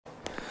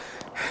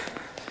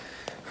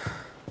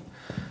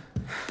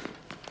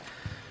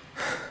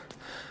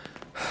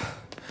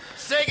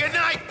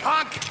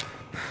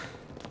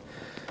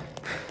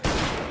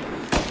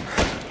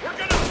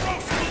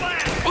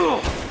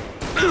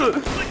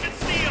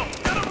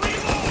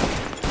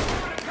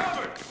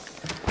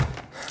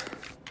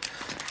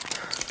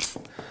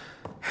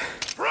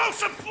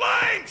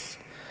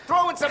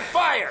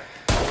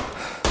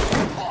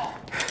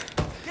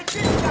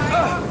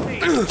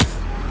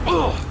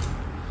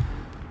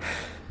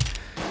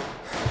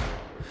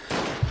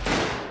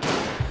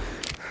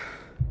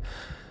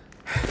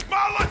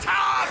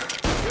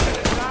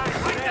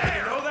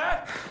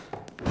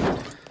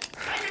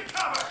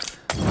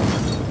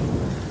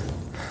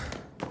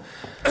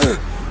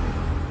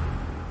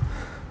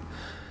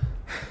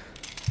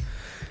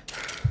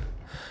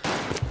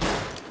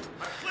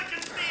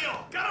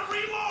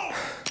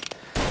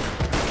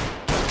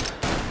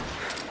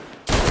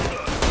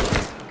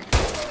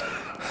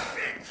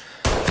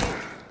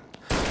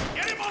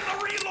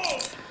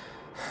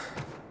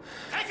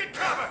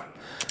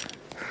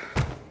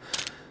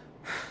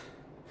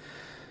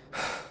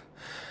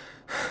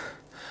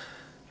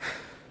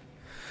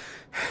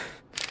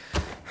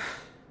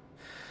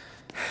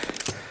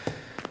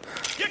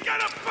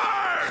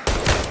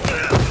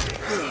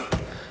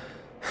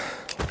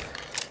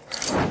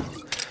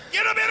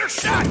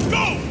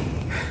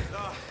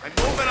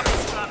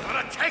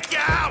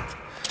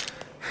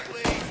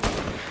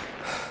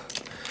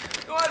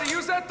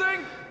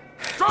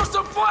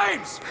Throw some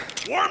flames!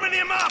 Warming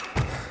him up!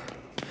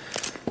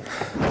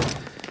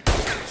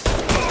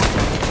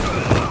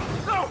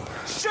 No!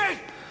 Shit!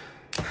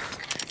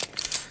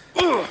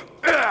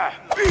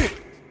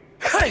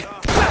 Hey!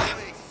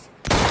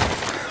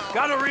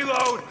 Gotta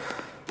reload!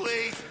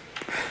 Please.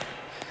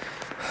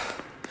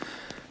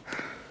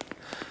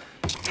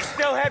 If you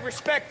still had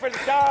respect for the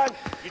Don,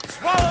 you'd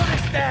swallow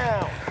this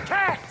down.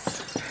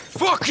 Cats!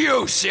 Fuck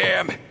you,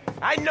 Sam!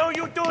 I know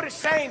you do the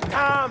same,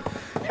 Tom.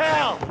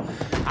 Hell,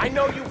 I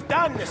know you've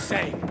done the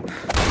same.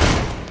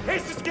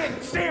 This is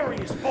getting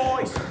serious,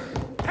 boys.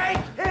 Take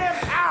him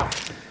out!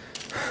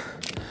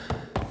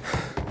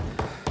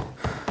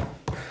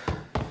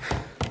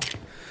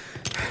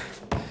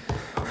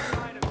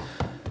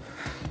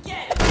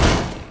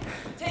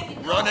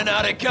 Running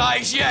out of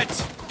guys yet?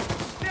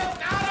 Still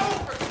not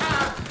over,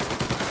 Tom!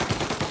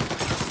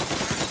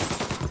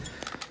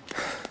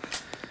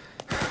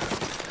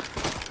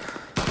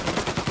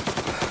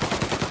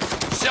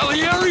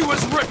 Salieri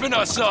was ripping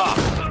us off!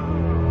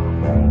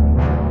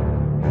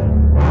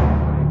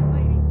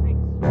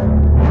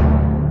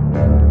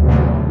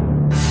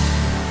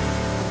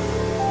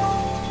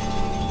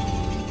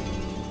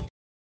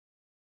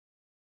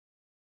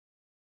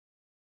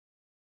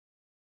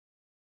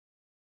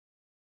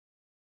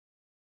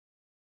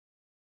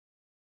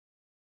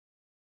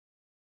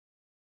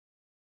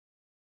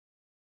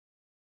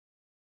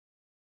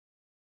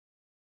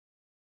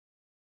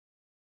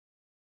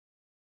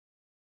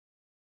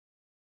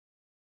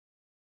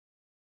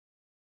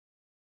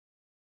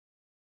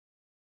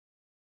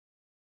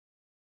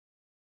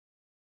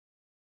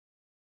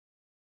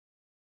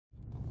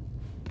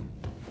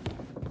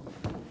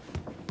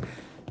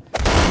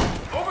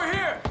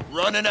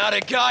 Running out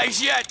of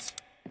guys yet?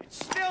 It's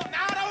still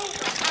not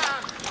over,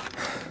 Tom!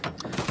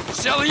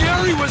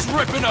 Salieri was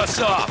ripping us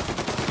off!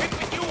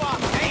 Ripping you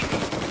off, baby!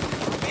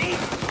 Me?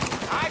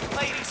 I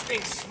play these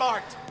things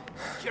smart.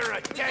 You're a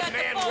dead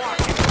man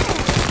walking.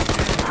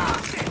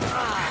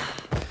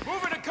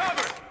 Moving to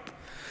cover!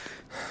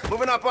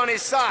 Moving up on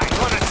his side.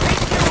 Gonna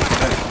take you out.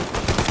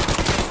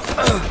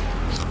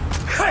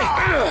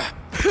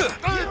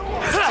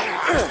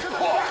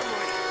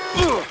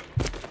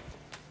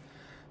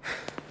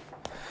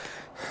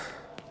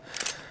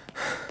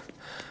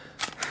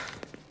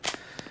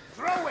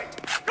 Throw it!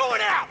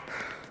 Going out!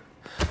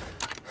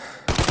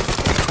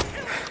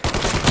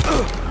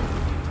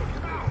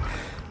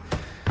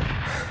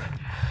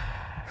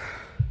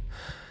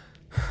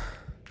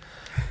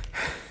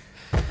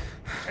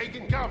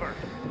 Taking cover.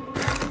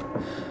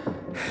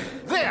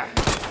 There!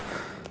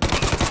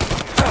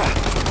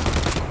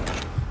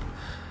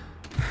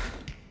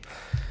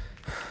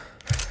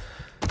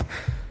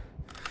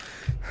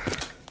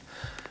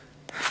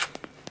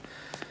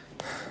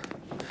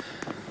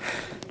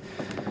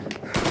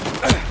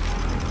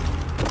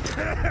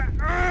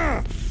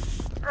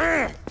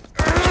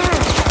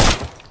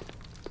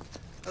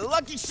 A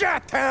lucky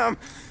shot, Tom.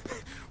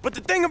 But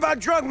the thing about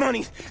drug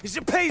money is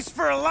it pays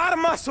for a lot of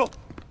muscle.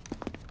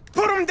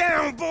 Put him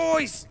down,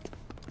 boys!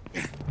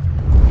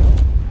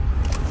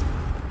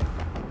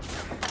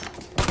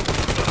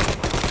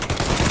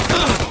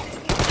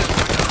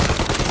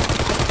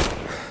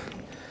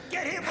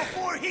 Get him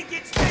before he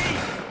gets me!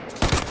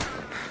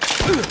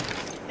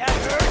 That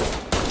hurts.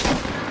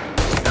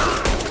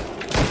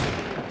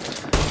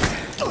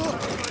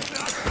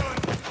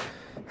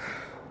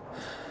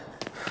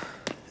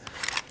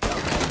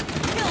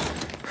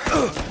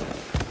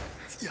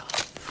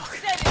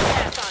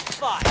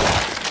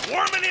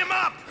 Warming him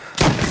up!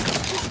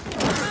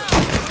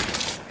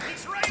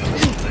 He's ready!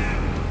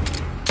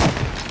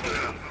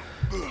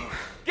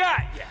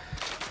 Got ya!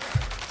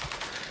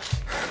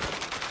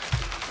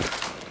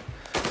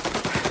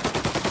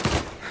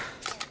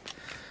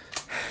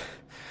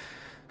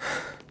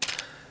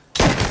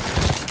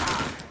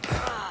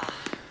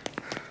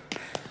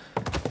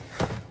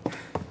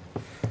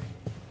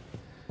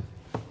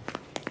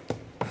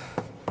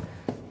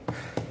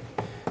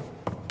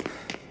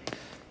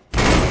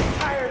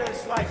 Tired of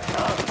this life,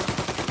 Tom.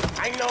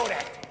 I know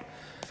that.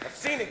 I've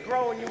seen it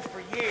grow in you for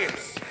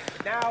years.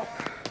 Now,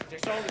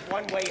 there's only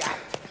one way out.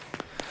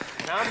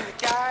 And I'm the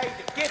guy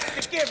that gets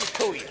to give it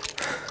to you.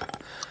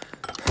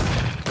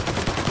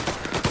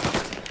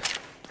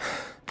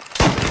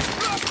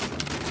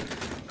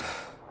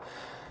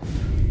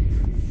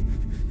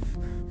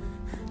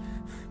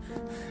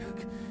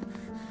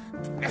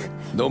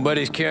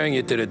 Nobody's carrying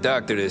you to the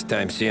doctor this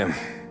time, Sam.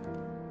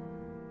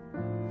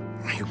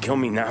 You kill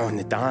me now in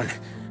the dawn.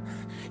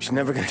 She's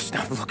never gonna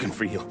stop looking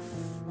for you.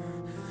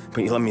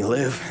 But you let me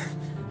live.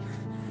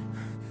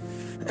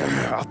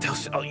 I'll tell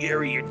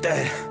Salieri you're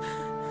dead.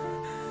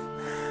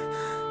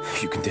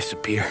 You can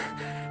disappear.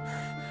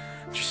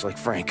 Just like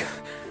Frank.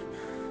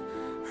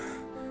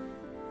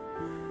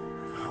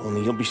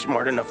 Only you'll be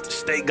smart enough to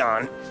stay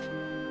gone.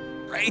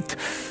 Right?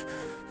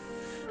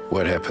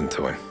 What happened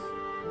to him?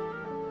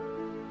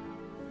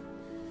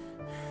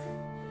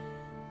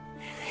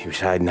 He was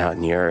hiding out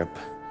in Europe.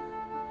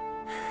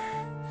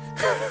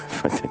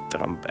 But the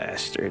dumb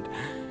bastard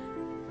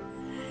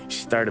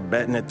started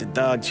betting at the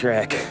dog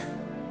track.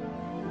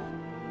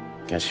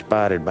 Got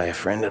spotted by a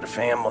friend of the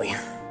family.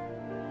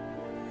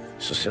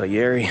 So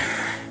Salieri,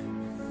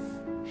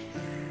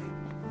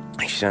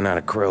 he sent out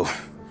a crew.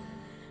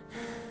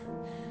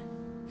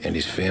 And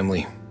his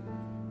family?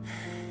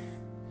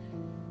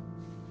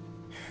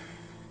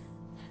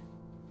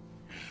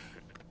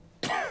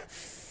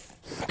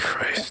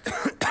 Christ.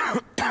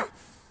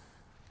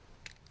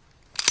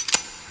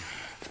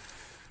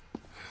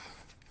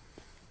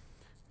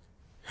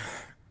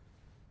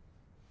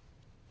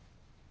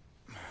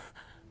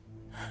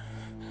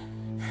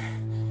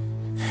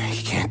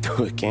 You can't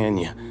do it, can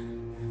you?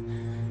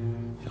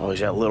 Always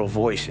that little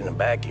voice in the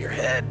back of your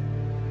head.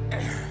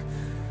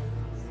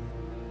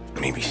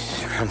 Maybe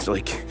sounds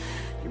like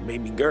your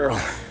baby girl.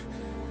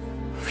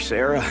 Or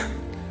Sarah.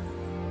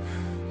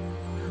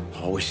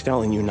 Always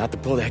telling you not to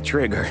pull that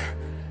trigger.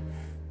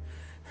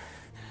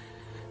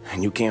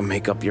 And you can't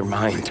make up your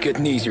mind. It's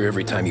getting easier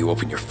every time you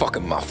open your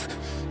fucking mouth.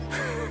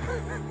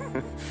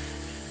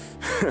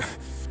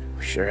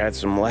 We sure had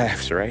some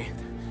laughs, right?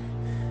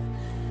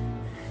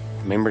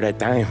 Remember that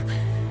time?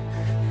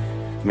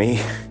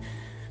 Me,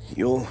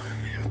 you,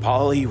 and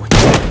Polly.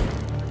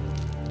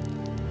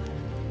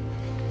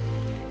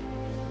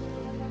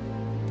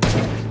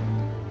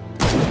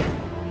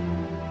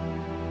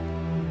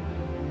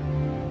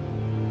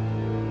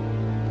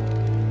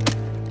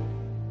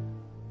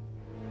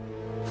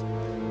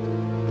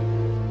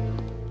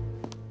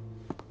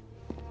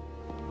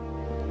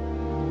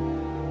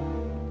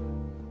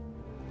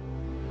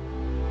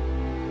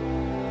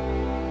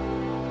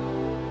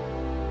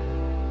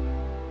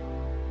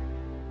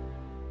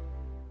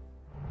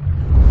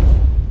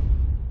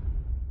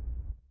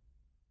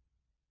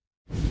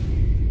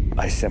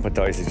 I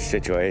sympathize with the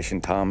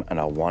situation, Tom, and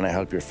I want to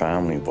help your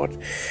family, but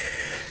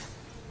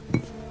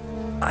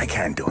I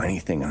can't do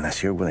anything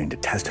unless you're willing to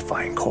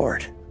testify in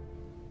court.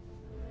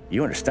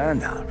 You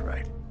understand that,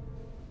 right?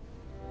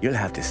 You'll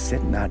have to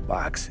sit in that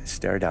box,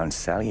 stare down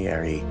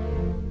Salieri,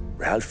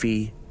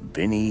 Ralphie,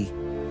 Vinny,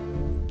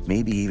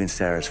 maybe even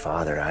Sarah's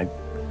father. I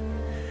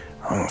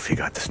don't know if you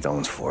got the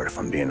stones for it, if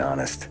I'm being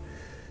honest.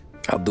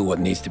 I'll do what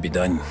needs to be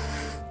done.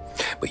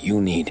 But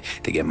you need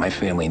to get my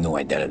family new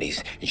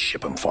identities and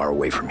ship them far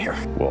away from here.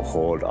 Well,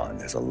 hold on.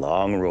 There's a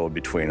long road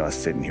between us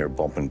sitting here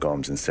bumping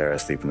gums and Sarah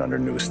sleeping under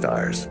new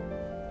stars.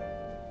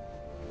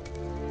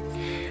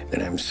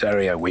 Then I'm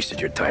sorry I wasted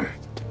your time.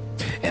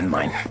 And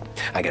mine.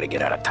 I gotta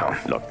get out of town.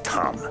 Look,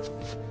 Tom.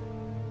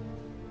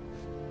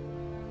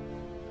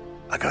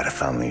 I got a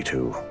family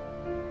too.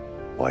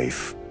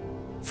 Wife,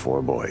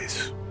 4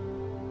 boys.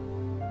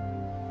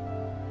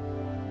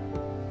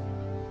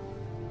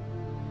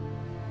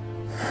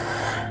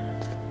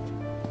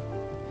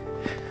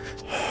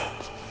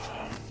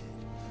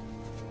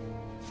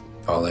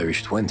 All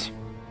Irish twins.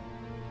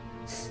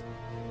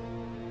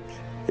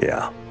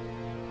 Yeah.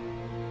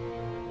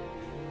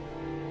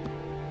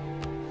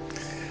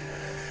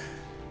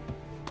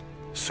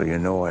 So you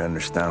know I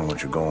understand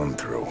what you're going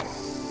through.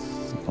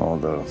 All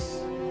the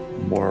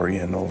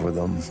worrying over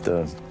them,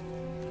 the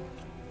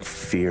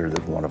fear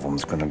that one of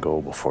them's gonna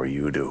go before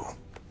you do.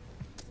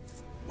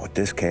 But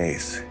this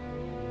case,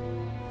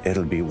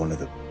 it'll be one of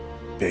the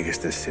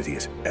biggest this city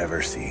has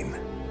ever seen.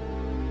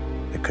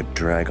 It could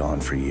drag on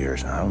for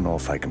years. I don't know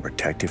if I can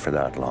protect you for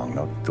that long,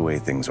 not the way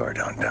things are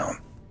downtown.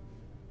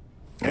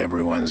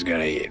 Everyone's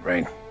gotta eat,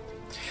 right?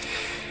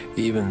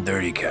 Even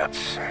dirty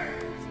cops.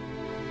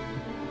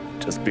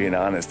 Just being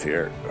honest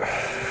here.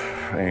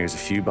 There's a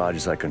few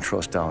badges I can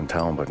trust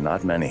downtown, but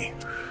not many.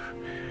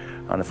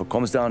 And if it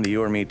comes down to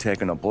you or me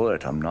taking a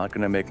bullet, I'm not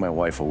gonna make my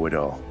wife a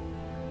widow.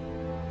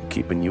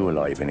 Keeping you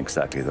alive ain't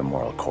exactly the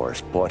moral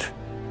course, but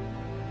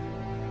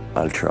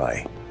I'll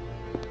try.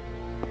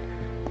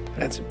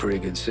 That's a pretty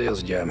good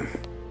sales job.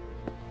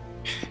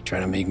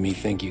 Trying to make me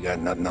think you got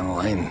nothing on the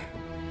line.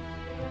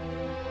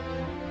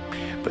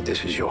 But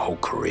this is your whole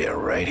career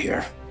right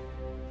here.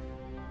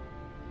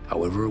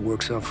 However it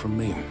works out for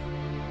me,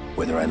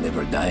 whether I live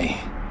or die,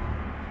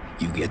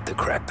 you get to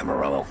crack the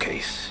Morello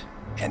case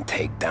and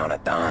take down a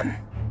Don.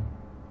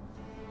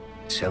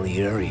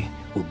 Salieri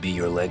will be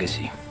your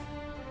legacy.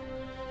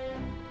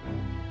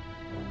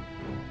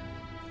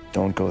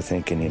 Don't go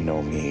thinking you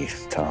know me,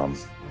 Tom.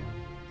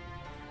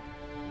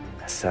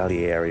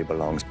 Salieri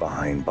belongs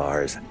behind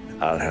bars.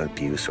 I'll help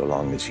you so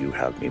long as you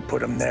help me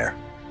put him there.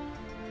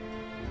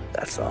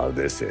 That's all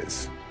this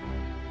is.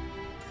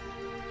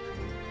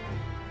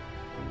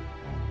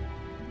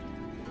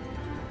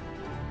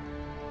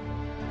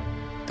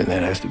 Then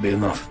that has to be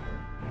enough.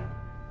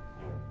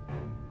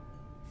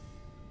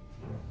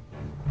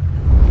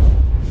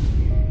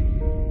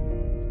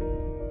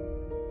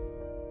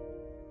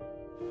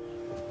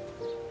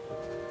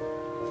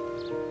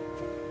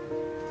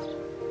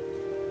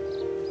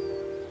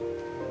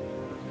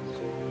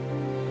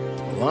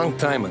 A long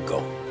time ago,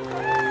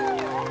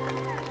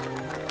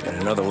 in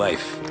another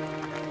life,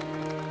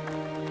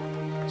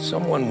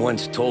 someone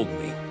once told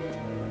me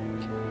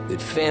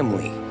that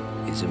family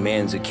is a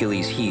man's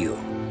Achilles heel,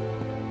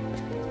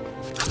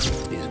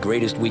 his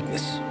greatest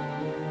weakness.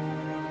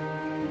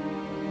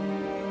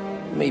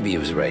 maybe he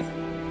was right.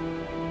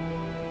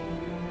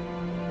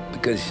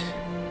 Because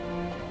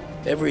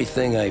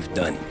everything I've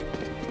done,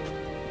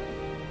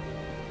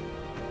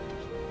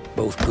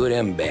 both good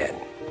and bad,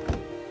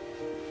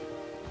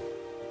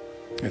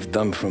 I've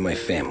done for my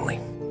family.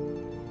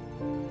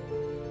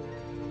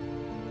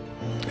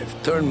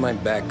 I've turned my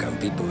back on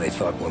people they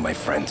thought were my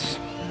friends.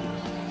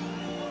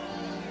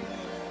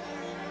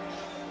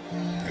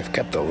 I've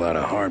kept a lot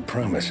of hard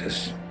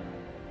promises.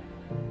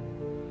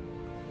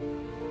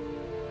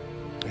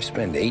 I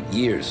spent 8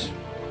 years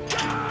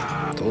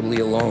totally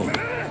alone,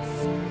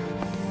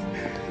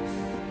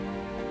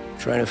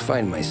 trying to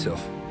find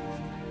myself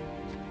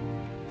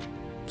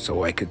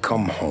so I could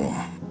come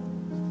home.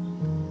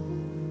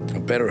 A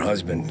better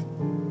husband,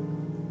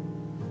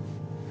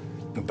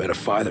 a better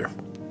father,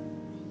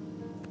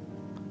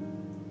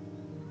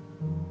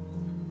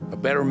 a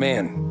better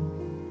man.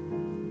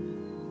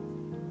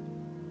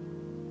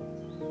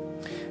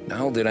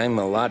 Now that I'm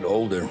a lot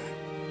older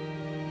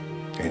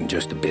and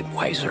just a bit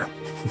wiser,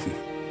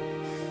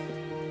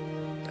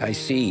 I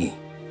see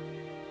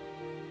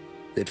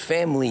that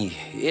family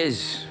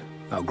is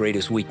our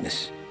greatest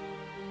weakness,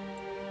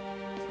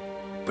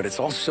 but it's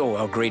also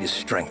our greatest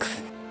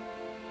strength.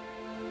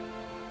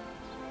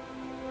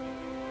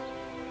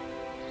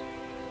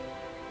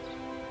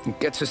 It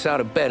gets us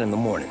out of bed in the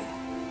morning.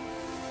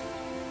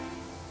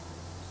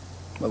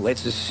 It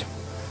lets us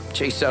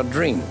chase our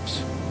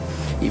dreams,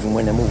 even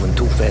when they're moving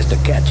too fast to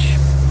catch.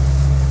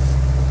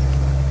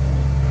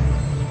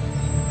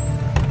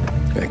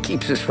 It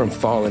keeps us from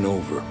falling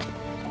over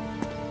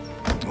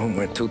when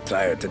we're too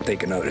tired to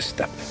take another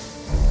step.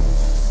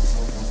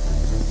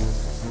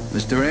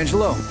 Mr.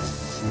 Angelo.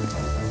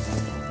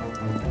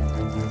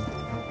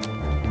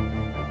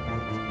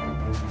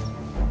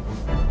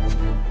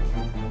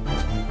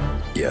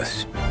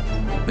 Yes.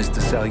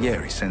 Mr.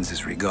 Salieri sends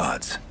his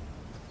regards.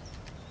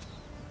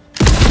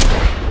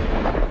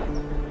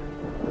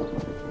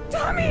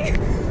 Tommy!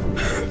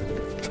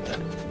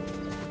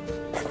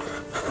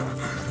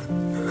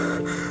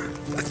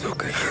 That's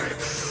okay.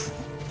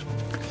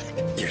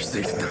 You're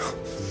safe now.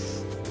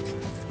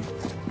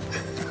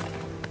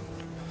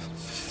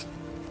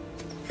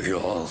 You're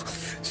all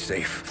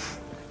safe.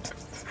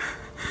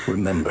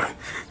 Remember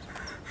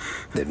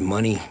that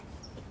money,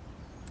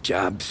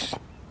 jobs,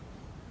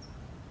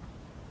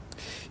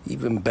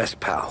 even best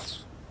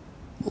pals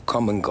will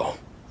come and go.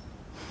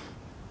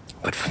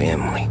 But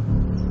family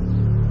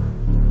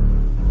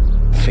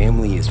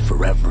is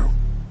forever.